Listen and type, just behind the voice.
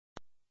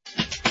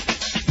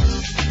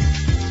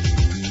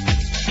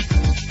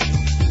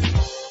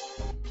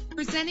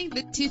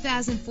Presenting the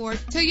 2004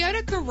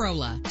 Toyota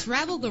Corolla.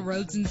 Travel the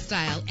roads in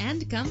style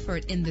and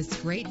comfort in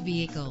this great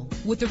vehicle.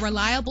 With a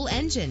reliable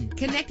engine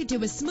connected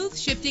to a smooth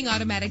shifting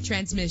automatic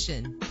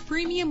transmission.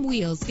 Premium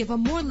wheels give a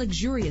more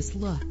luxurious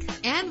look.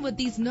 And with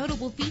these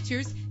notable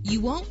features, you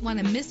won't want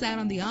to miss out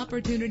on the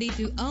opportunity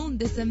to own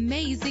this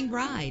amazing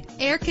ride.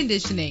 Air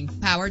conditioning,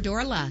 power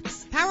door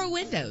locks, power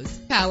windows,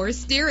 power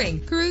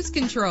steering, cruise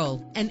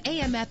control, an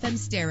AM/FM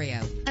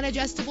stereo, an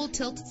adjustable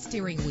tilt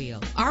steering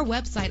wheel. Our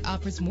website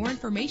offers more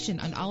information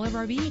on all of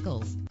our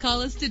vehicles.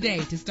 Call us today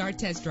to start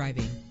test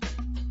driving.